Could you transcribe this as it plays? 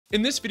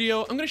In this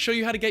video, I'm going to show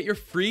you how to get your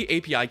free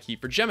API key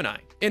for Gemini.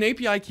 An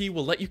API key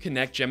will let you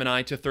connect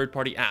Gemini to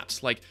third-party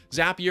apps like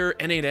Zapier,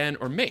 N8N,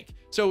 or Make.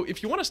 So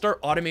if you want to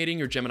start automating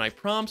your Gemini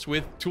prompts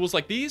with tools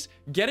like these,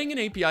 getting an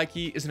API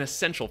key is an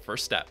essential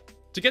first step.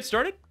 To get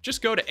started,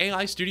 just go to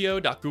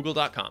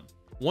aistudio.google.com.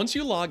 Once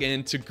you log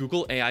in to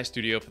Google AI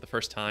Studio for the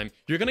first time,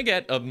 you're going to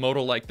get a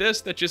modal like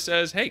this that just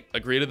says, hey,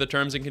 agree to the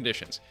terms and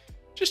conditions.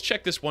 Just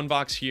check this one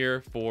box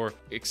here for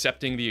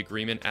accepting the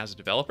agreement as a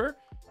developer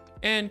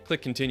and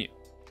click continue.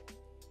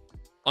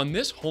 On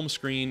this home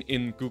screen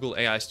in Google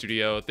AI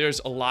Studio, there's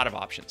a lot of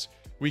options.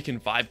 We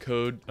can vibe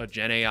code a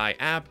Gen AI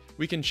app,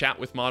 we can chat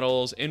with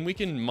models, and we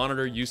can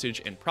monitor usage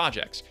in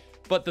projects.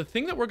 But the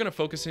thing that we're going to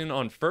focus in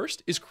on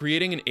first is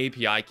creating an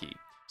API key.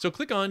 So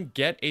click on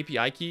Get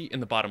API Key in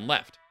the bottom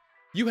left.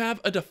 You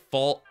have a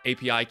default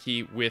API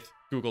key with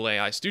Google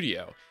AI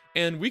Studio,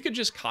 and we could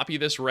just copy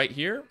this right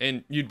here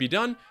and you'd be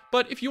done.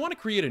 But if you want to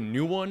create a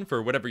new one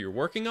for whatever you're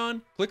working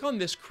on, click on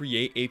this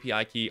Create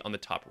API Key on the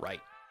top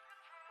right.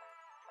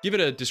 Give it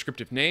a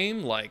descriptive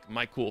name like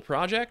My Cool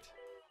Project,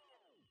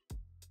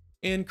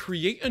 and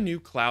create a new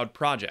cloud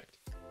project.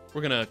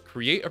 We're gonna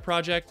create a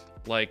project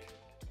like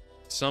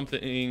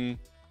something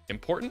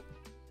important,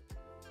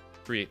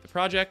 create the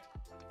project.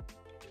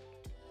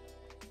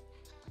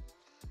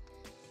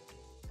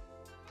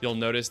 You'll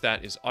notice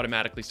that is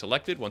automatically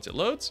selected once it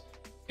loads,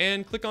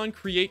 and click on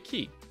Create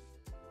Key.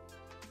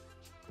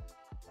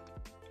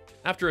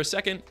 After a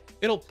second,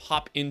 it'll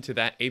pop into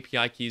that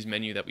API keys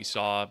menu that we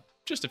saw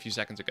just a few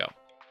seconds ago.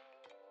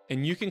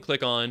 And you can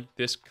click on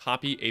this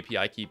Copy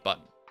API Key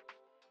button.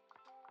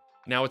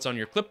 Now it's on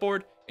your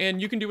clipboard,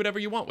 and you can do whatever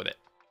you want with it.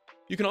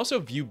 You can also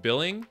view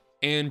billing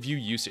and view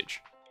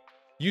usage.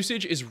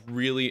 Usage is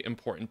really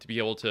important to be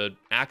able to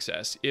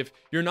access if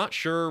you're not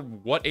sure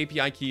what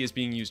API key is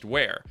being used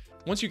where.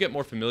 Once you get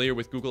more familiar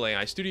with Google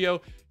AI Studio,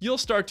 you'll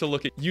start to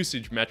look at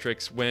usage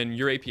metrics when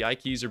your API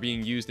keys are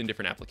being used in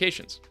different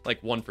applications,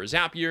 like one for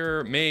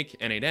Zapier, Make,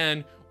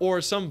 N8N, or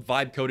some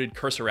vibe-coded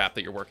cursor app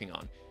that you're working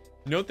on.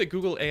 Note that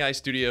Google AI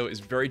Studio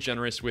is very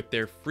generous with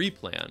their free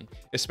plan,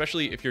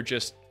 especially if you're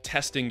just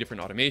testing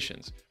different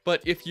automations.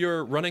 But if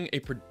you're running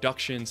a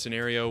production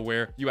scenario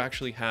where you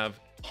actually have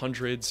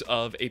hundreds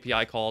of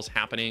API calls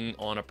happening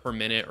on a per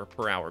minute or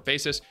per hour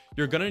basis,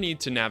 you're going to need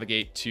to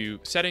navigate to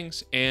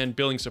settings and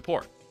billing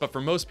support. But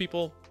for most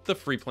people, the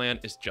free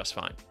plan is just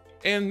fine.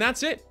 And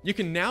that's it. You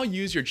can now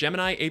use your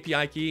Gemini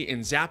API key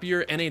in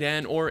Zapier,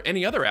 N8N, or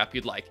any other app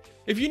you'd like.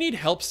 If you need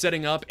help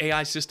setting up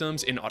AI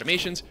systems in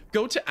automations,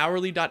 go to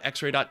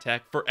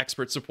hourly.xray.tech for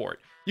expert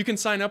support. You can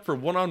sign up for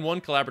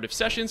one-on-one collaborative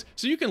sessions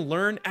so you can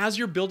learn as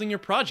you're building your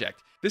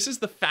project. This is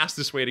the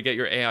fastest way to get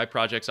your AI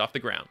projects off the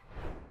ground.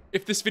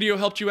 If this video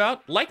helped you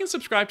out, like and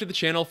subscribe to the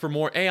channel for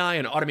more AI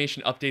and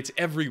automation updates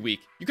every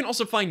week. You can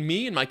also find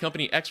me and my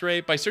company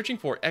XRay by searching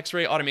for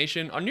XRay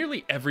Automation on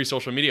nearly every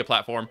social media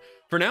platform.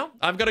 For now,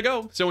 I've got to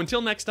go, so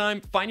until next time,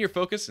 find your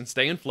focus and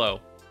stay in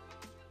flow.